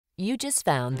You just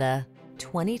found the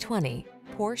 2020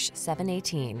 Porsche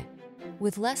 718.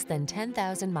 With less than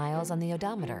 10,000 miles on the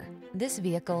odometer, this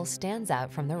vehicle stands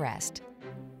out from the rest.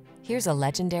 Here's a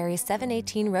legendary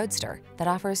 718 Roadster that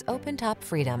offers open-top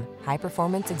freedom,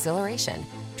 high-performance exhilaration,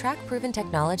 track-proven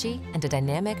technology, and a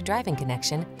dynamic driving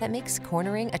connection that makes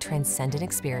cornering a transcendent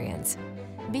experience.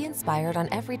 Be inspired on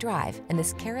every drive in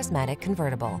this charismatic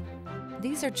convertible.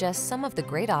 These are just some of the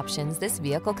great options this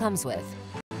vehicle comes with: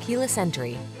 keyless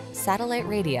entry, satellite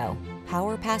radio,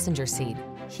 power passenger seat,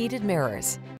 heated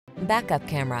mirrors, backup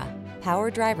camera,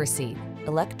 power driver seat,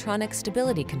 electronic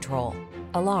stability control,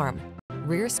 alarm,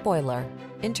 rear spoiler,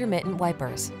 intermittent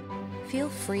wipers. Feel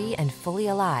free and fully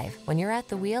alive when you're at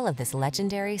the wheel of this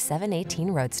legendary 718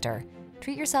 Roadster.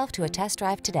 Treat yourself to a test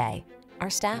drive today. Our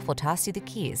staff will toss you the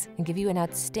keys and give you an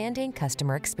outstanding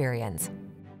customer experience.